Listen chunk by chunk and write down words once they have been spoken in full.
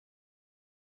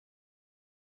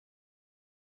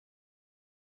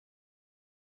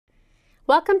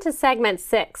Welcome to segment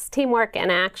 6, Teamwork in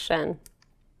Action.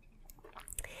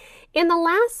 In the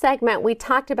last segment, we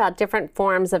talked about different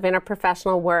forms of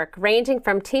interprofessional work, ranging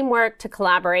from teamwork to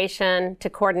collaboration to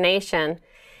coordination.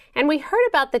 And we heard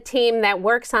about the team that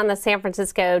works on the San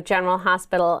Francisco General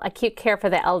Hospital Acute Care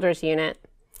for the Elders unit.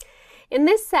 In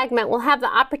this segment, we'll have the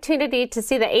opportunity to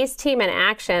see the ACE team in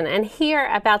action and hear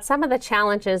about some of the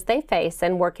challenges they face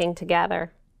in working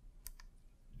together.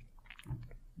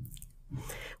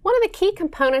 One of the key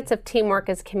components of teamwork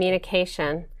is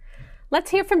communication. Let's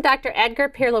hear from Dr. Edgar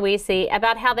Pierluisi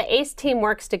about how the ACE team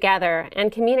works together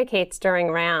and communicates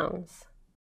during rounds.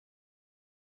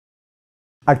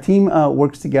 Our team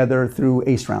works together through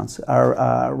ACE rounds.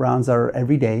 Our rounds are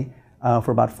every day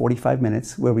for about 45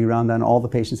 minutes, where we round on all the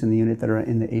patients in the unit that are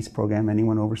in the ACE program,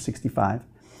 anyone over 65.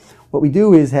 What we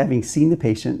do is, having seen the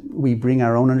patient, we bring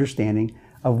our own understanding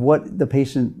of what the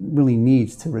patient really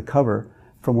needs to recover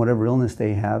from whatever illness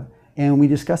they have, and we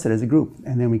discuss it as a group.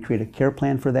 And then we create a care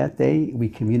plan for that day. We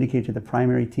communicate to the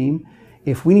primary team.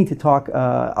 If we need to talk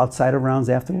outside of rounds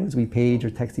afterwards, we page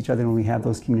or text each other, and we have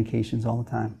those communications all the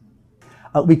time.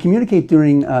 We communicate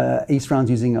during ACE rounds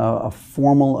using a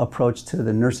formal approach to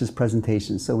the nurse's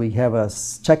presentation. So we have a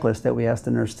checklist that we ask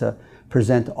the nurse to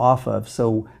present off of,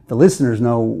 so the listeners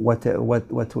know what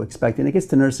to expect, and it gets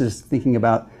the nurses thinking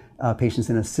about patients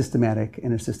in a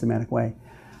systematic way.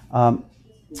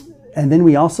 And then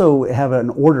we also have an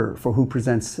order for who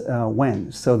presents when,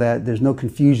 so that there's no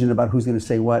confusion about who's going to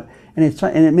say what, and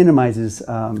it minimizes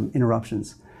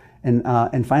interruptions.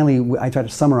 And finally, I try to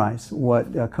summarize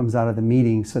what comes out of the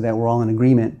meeting so that we're all in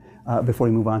agreement before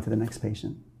we move on to the next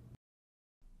patient.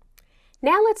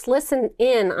 Now let's listen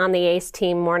in on the ACE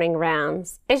team morning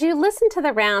rounds. As you listen to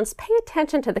the rounds, pay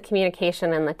attention to the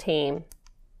communication in the team.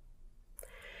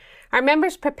 Are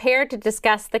members prepared to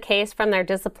discuss the case from their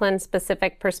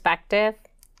discipline-specific perspective?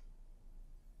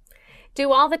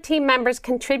 Do all the team members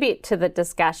contribute to the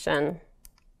discussion?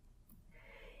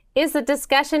 Is the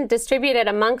discussion distributed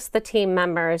amongst the team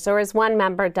members, or is one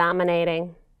member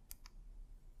dominating?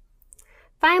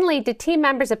 Finally, do team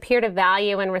members appear to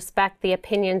value and respect the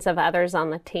opinions of others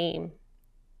on the team?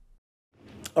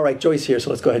 All right, Joyce here, so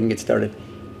let's go ahead and get started.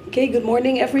 Okay, good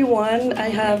morning, everyone. I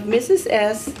have Mrs.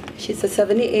 S. She's a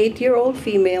 78-year-old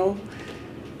female,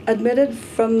 admitted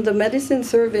from the medicine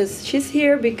service. She's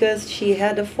here because she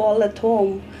had a fall at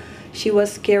home. She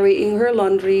was carrying her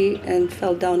laundry and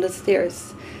fell down the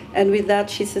stairs. And with that,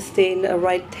 she sustained a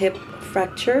right hip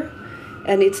fracture,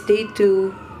 and it's day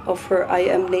 2 of her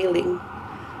IM nailing.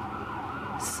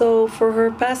 So for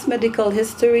her past medical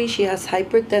history, she has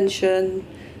hypertension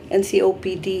and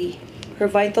COPD. Her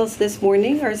vitals this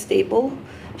morning are stable.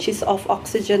 She's off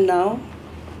oxygen now.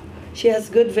 She has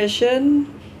good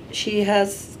vision. She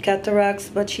has cataracts,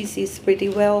 but she sees pretty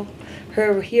well.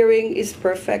 Her hearing is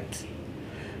perfect.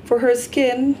 For her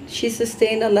skin, she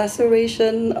sustained a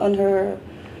laceration on her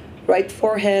right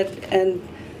forehead, and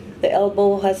the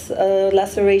elbow has a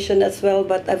laceration as well,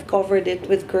 but I've covered it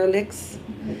with Curlix.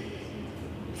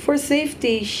 For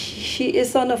safety, she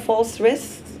is on a false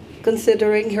risk,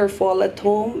 considering her fall at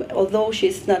home, although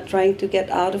she's not trying to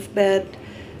get out of bed,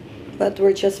 but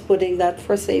we're just putting that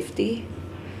for safety.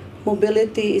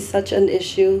 Mobility is such an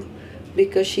issue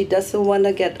because she doesn't want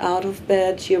to get out of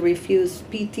bed. She refused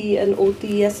PT and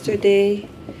OT yesterday,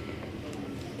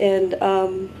 and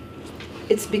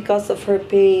it's because of her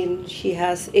pain. She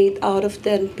has 8 out of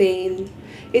 10 pain.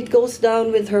 It goes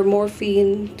down with her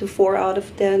morphine to 4 out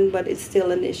of 10, but it's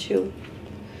still an issue.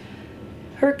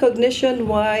 Her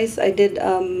cognition-wise, I did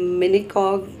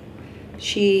mini-cog.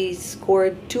 She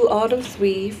scored 2 out of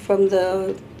 3 from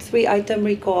the 3-item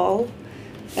recall.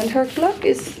 And her clock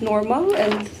is normal,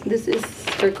 and this is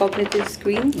her cognitive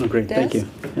screen. Oh, great, thank you.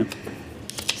 Yeah.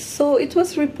 So it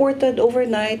was reported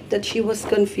overnight that she was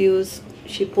confused.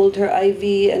 She pulled her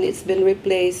IV and it's been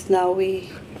replaced. Now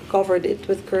we covered it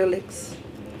with Curlix.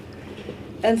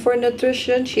 And for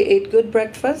nutrition, she ate good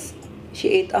breakfast. She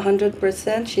ate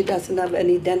 100%. She doesn't have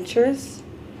any dentures.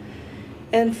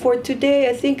 And for today,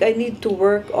 I think I need to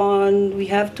work on, we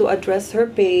have to address her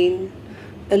pain,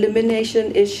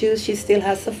 elimination issues. She still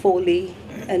has a Foley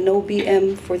and no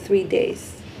BM for 3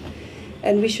 days.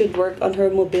 And we should work on her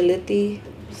mobility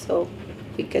so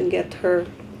we can get her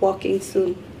walking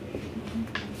soon.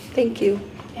 Thank you.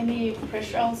 Any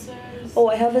pressure ulcers? Oh,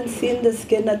 I haven't seen the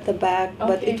skin at the back,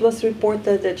 but it was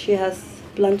reported that she has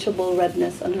blanchable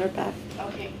redness on her back.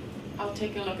 Okay, I'll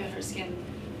take a look at her skin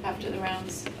after the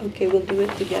rounds. Okay, we'll do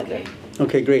it together. Okay.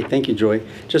 Okay, great. Thank you, Joy.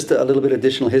 Just a little bit of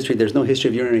additional history. There's no history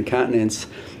of urinary incontinence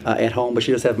at home, but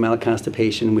she does have mild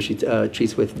constipation, which she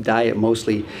treats with diet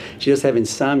mostly. She does have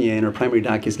insomnia, and her primary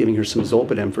doc is giving her some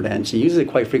Zolpidem for that, and she uses it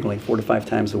quite frequently, 4 to 5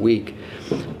 times a week.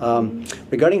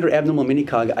 Regarding her abnormal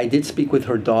minicog, I did speak with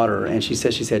her daughter, and she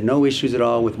says she's had no issues at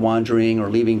all with wandering or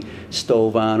leaving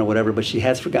stove on or whatever, but she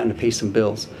has forgotten to pay some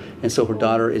bills, and so her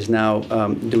daughter is now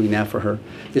doing that for her.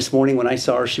 This morning when I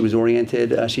saw her, she was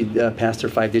oriented. She passed her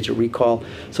 5-digit recall.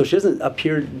 So she doesn't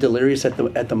appear delirious at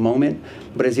the moment,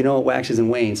 but as you know, it waxes and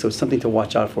wanes, so it's something to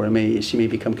watch out for. She may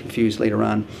become confused later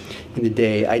on in the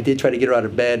day. I did try to get her out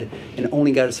of bed and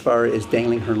only got as far as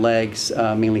dangling her legs,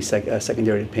 mainly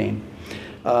secondary to pain.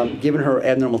 Given her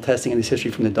abnormal testing and this history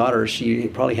from the daughter, she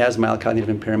probably has mild cognitive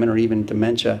impairment or even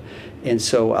dementia, and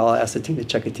so I'll ask the team to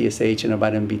check a TSH and a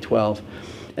vitamin B12.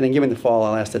 And then given the fall,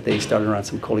 I'll ask that they start her on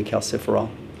some cholecalciferol.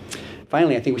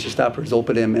 Finally, I think we should stop her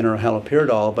Zolpidem and her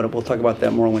haloperidol, but we'll talk about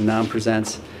that more when Nam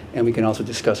presents, and we can also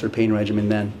discuss her pain regimen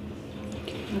then.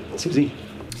 Susie?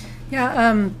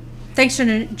 Yeah, thanks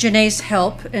to Janae's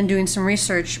help in doing some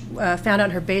research, found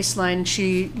out her baseline.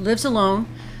 She lives alone.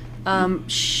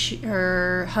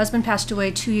 Her husband passed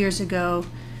away 2 years ago.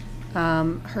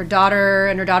 Her daughter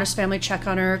and her daughter's family check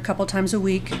on her a couple times a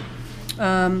week.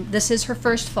 This is her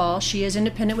first fall. She is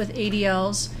independent with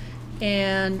ADLs.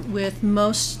 And with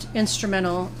most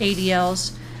instrumental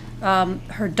ADLs,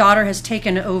 her daughter has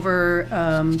taken over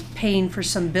paying for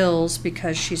some bills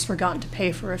because she's forgotten to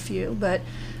pay for a few. But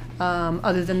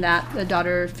other than that, the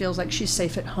daughter feels like she's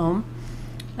safe at home.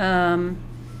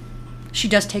 She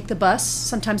does take the bus,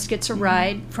 sometimes gets a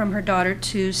ride from her daughter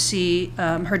to see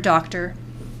her doctor.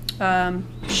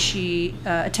 She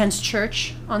attends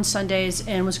church on Sundays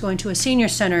and was going to a senior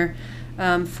center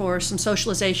for some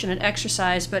socialization and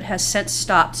exercise, but has since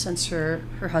stopped since her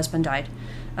husband died.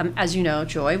 As you know,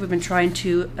 Joy, we've been trying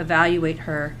to evaluate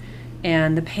her,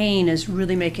 and the pain is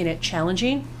really making it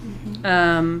challenging.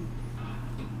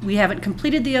 We haven't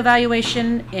completed the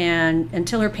evaluation, and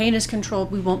until her pain is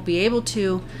controlled, we won't be able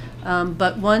to.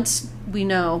 But once we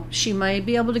know, she might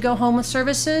be able to go home with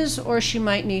services, or she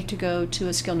might need to go to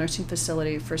a skilled nursing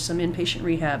facility for some inpatient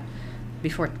rehab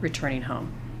before returning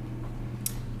home.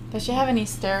 Does she have any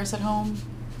stairs at home?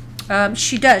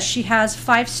 She does. She has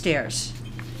 5 stairs.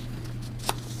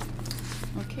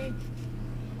 Okay.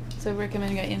 So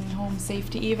recommend an in-home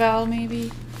safety eval, maybe?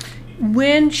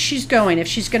 When she's going, if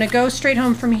she's going to go straight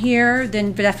home from here,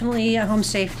 then definitely a home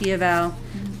safety eval.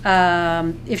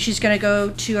 If she's going to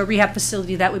go to a rehab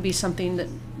facility, that would be something that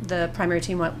the primary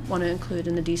team might want to include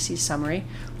in the DC summary.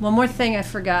 One more thing I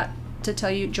forgot to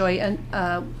tell you, Joy,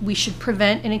 and we should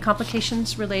prevent any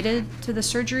complications related to the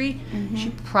surgery. She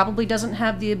probably doesn't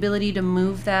have the ability to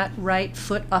move that right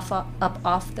foot up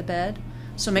off the bed,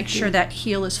 so make sure that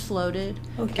heel is floated,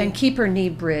 and keep her knee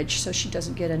bridged so she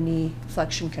doesn't get a knee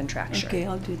flexion contracture. Okay,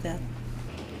 I'll do that.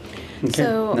 Okay.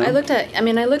 So No? I looked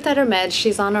at her meds.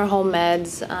 She's on her home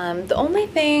meds. The only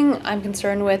thing I'm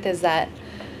concerned with is that,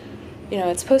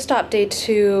 it's post-op day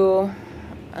 2.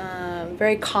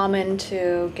 Very common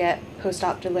to get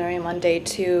post-op delirium on day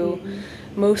 2.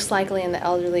 Most likely in the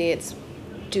elderly, it's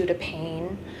due to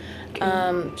pain.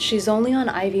 She's only on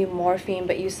IV morphine,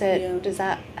 but you said, does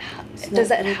that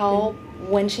help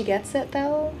when she gets it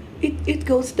though? It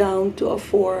goes down to a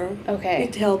 4. Okay.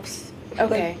 It helps.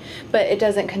 Okay, but it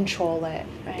doesn't control it,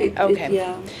 right?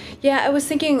 Okay. Yeah, I was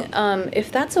thinking,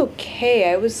 if that's okay,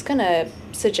 I was gonna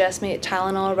suggest maybe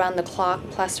Tylenol around the clock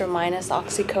plus or minus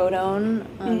oxycodone.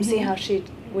 See how she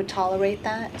would tolerate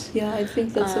that. Yeah, I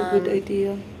think that's a good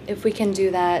idea. If we can do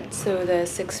that, so the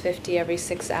 650 every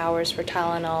 6 hours for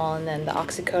Tylenol and then the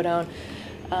oxycodone.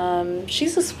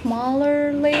 She's a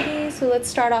smaller lady, so let's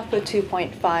start off with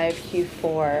 2.5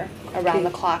 Q4 around the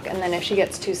clock, and then if she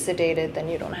gets too sedated, then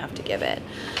you don't have to give it.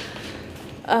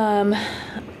 I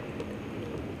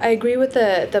agree with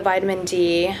the vitamin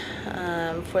D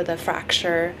for the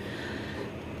fracture.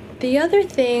 The other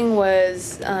thing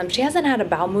was she hasn't had a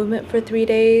bowel movement for 3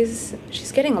 days.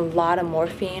 She's getting a lot of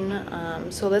morphine,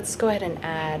 so let's go ahead and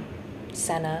add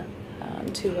Senna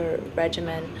to her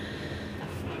regimen.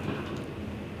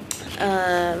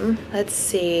 Let's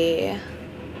see.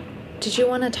 Did you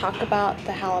want to talk about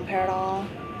the haloperidol?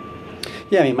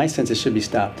 Yeah, my sense it should be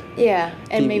stopped. Yeah,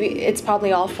 and maybe it's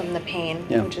probably all from the pain,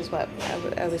 which is what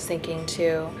I was thinking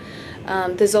too.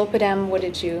 The Zolpidem,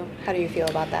 how do you feel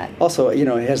about that? Also,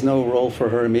 it has no role for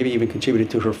her, maybe even contributed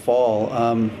to her fall.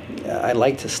 I'd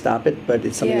like to stop it, but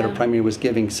it's something that her primary was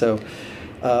giving, so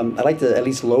I'd like to at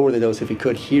least lower the dose if we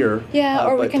could here. Yeah,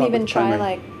 or we can even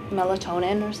try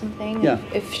melatonin or something. Yeah.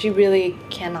 If she really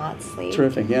cannot sleep.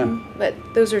 Terrific, yeah. But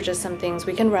those are just some things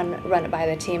we can run it by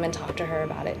the team and talk to her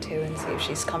about it too, and see if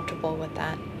she's comfortable with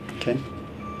that. Okay.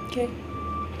 Okay.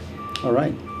 All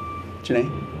right. Janae?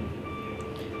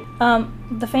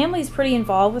 The family's pretty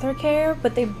involved with her care,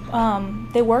 but they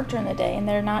work during the day and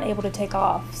they're not able to take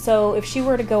off. So if she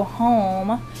were to go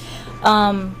home,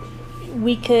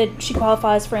 she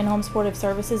qualifies for in-home supportive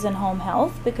services and home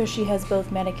health because she has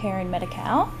both Medicare and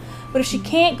Medi-Cal. But if she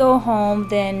can't go home,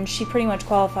 then she pretty much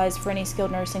qualifies for any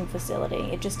skilled nursing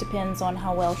facility. It just depends on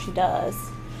how well she does.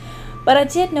 But I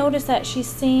did notice that she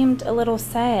seemed a little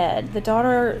sad. The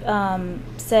daughter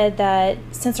said that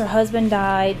since her husband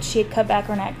died, she had cut back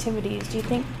on activities. Do you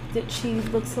think that she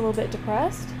looks a little bit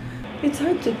depressed? It's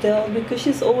hard to tell because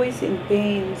she's always in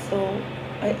pain, so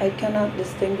I cannot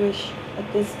distinguish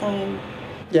at this time.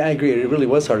 Yeah, I agree. It really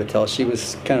was hard to tell. She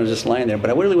was kind of just lying there,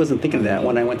 but I really wasn't thinking of that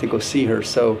when I went to go see her.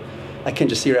 So I can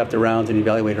just see her after rounds and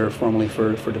evaluate her formally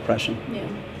for depression. Yeah.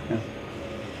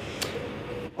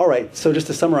 All right, so just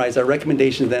to summarize, our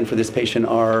recommendations then for this patient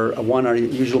are, one, our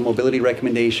usual mobility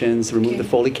recommendations: remove the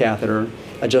Foley catheter,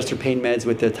 adjust her pain meds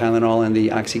with the Tylenol and the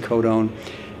oxycodone,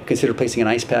 consider placing an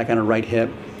ice pack on her right hip,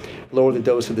 lower the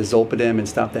dose of the Zolpidem and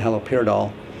stop the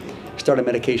haloperidol, start a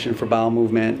medication for bowel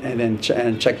movement, and then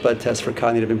check blood tests for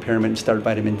cognitive impairment and start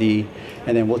vitamin D,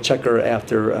 and then we'll check her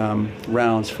after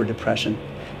rounds for depression.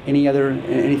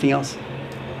 Anything else?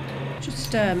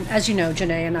 Just as you know,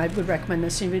 Janae, and I would recommend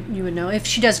this, you would know, if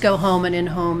she does go home, an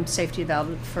in-home safety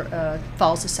valve for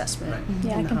falls assessment. Right.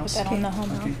 Yeah, I can put that on the home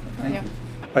health. Yeah.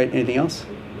 All right, anything else?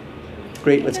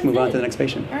 Great, let's move on to the next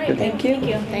patient. All right, Good. Thank you.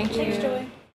 Thank you. Thanks, Joy.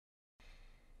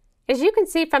 As you can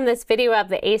see from this video of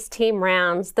the ACE team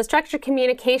rounds, the structured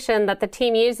communication that the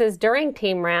team uses during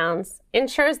team rounds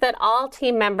ensures that all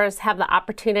team members have the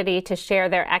opportunity to share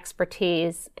their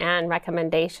expertise and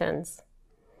recommendations.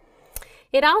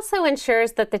 It also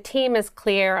ensures that the team is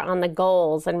clear on the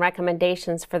goals and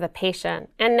recommendations for the patient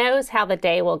and knows how the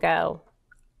day will go.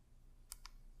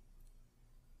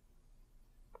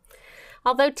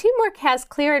 Although teamwork has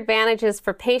clear advantages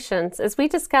for patients, as we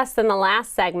discussed in the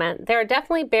last segment, there are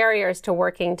definitely barriers to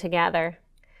working together.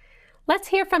 Let's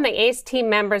hear from the ACE team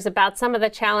members about some of the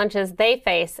challenges they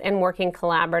face in working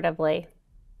collaboratively.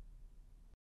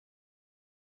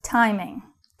 Timing.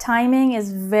 Timing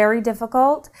is very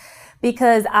difficult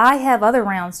because I have other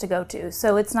rounds to go to,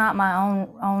 so it's not my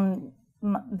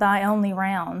only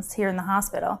rounds here in the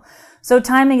hospital. So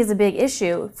timing is a big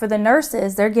issue. For the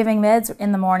nurses, they're giving meds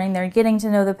in the morning, they're getting to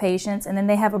know the patients, and then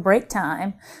they have a break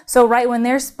time. So right when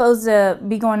they're supposed to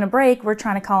be going to break, we're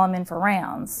trying to call them in for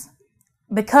rounds.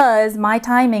 Because my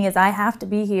timing is I have to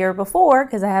be here before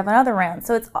because I have another round.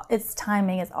 So it's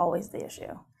timing is always the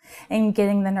issue. And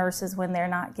getting the nurses when they're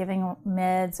not giving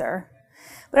meds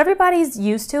but everybody's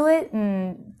used to it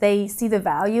and they see the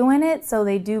value in it, so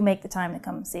they do make the time to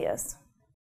come see us.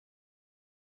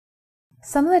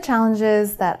 Some of the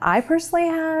challenges that I personally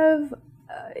have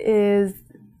is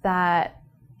that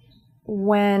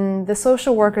when the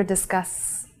social worker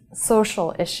discusses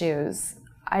social issues,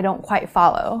 I don't quite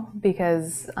follow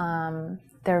because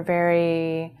they're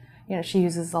very, she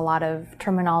uses a lot of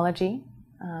terminology,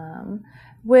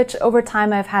 which over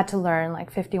time I've had to learn,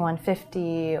 like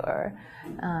 5150 or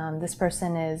this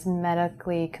person is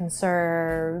medically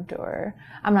conserved, or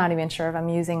I'm not even sure if I'm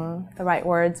using the right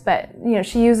words, but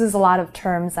she uses a lot of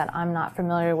terms that I'm not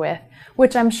familiar with,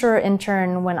 which I'm sure in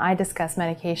turn when I discuss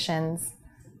medications,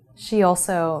 she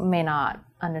also may not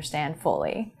understand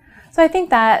fully. So I think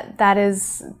that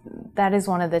is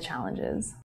one of the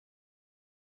challenges.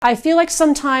 I feel like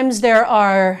sometimes there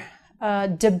are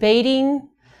debating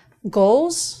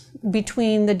goals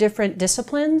between the different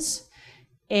disciplines.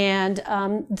 And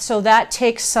so that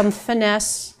takes some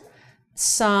finesse,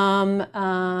 some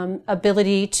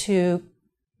ability to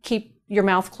keep your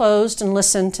mouth closed and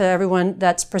listen to everyone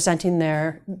that's presenting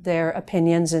their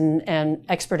opinions and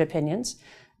expert opinions.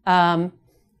 And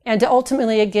to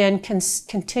ultimately, again,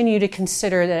 continue to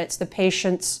consider that it's the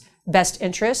patient's best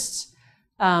interests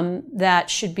that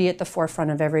should be at the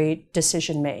forefront of every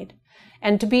decision made.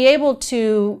 And to be able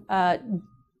to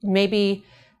maybe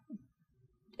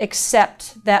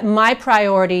accept that my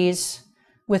priorities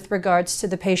with regards to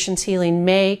the patient's healing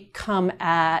may come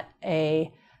at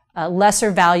a lesser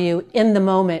value in the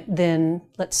moment than,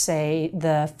 let's say,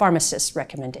 the pharmacist's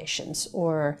recommendations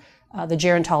or the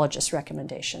gerontologist's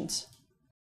recommendations.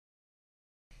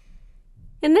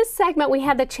 In this segment, we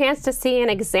had the chance to see an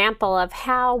example of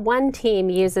how one team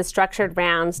uses structured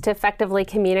rounds to effectively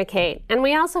communicate, and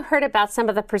we also heard about some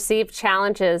of the perceived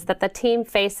challenges that the team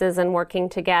faces in working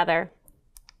together.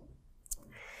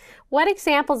 What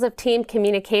examples of team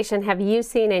communication have you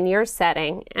seen in your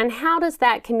setting, and how does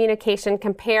that communication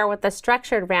compare with the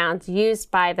structured rounds used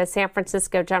by the San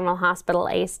Francisco General Hospital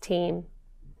ACE team?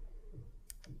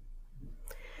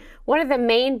 What are the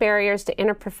main barriers to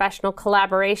interprofessional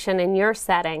collaboration in your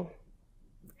setting?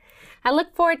 I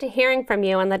look forward to hearing from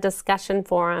you on the discussion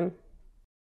forum.